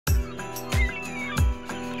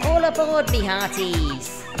All aboard, me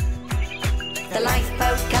hearties! The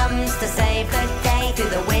lifeboat comes to save the day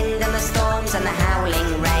through the wind and the storms and the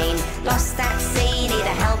howling rain. Lost at sea, need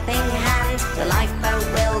a helping hand. The lifeboat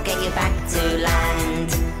will get you back to land.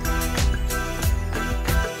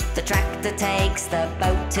 The tractor takes the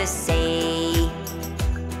boat to sea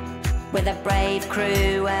with a brave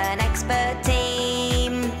crew, an expert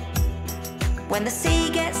team. When the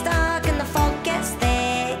sea gets dark and the fog gets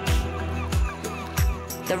thick,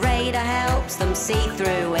 the radar helps them see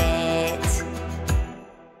through it.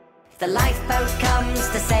 The lifeboat comes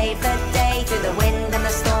to save the day through the wind and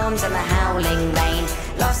the storms and the howling rain.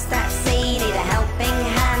 Lost at sea, need a helping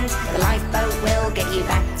hand. The lifeboat will get you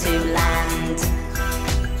back to land.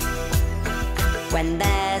 When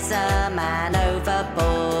there's a man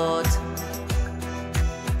overboard,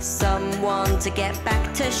 someone to get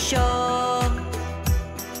back to shore,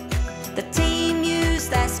 the team use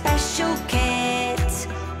their special kit.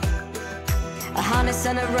 A harness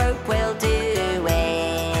and a rope will do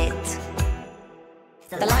it.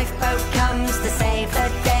 The lifeboat comes to save the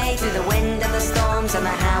day through the wind and the storms and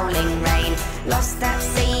the howling rain. Lost at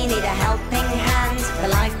sea, need a helping hand. The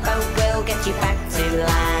lifeboat will get you back to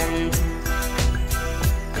land.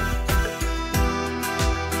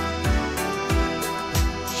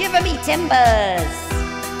 Shiver me timbers!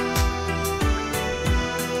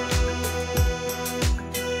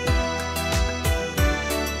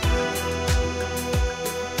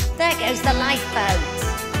 There goes the lifeboat.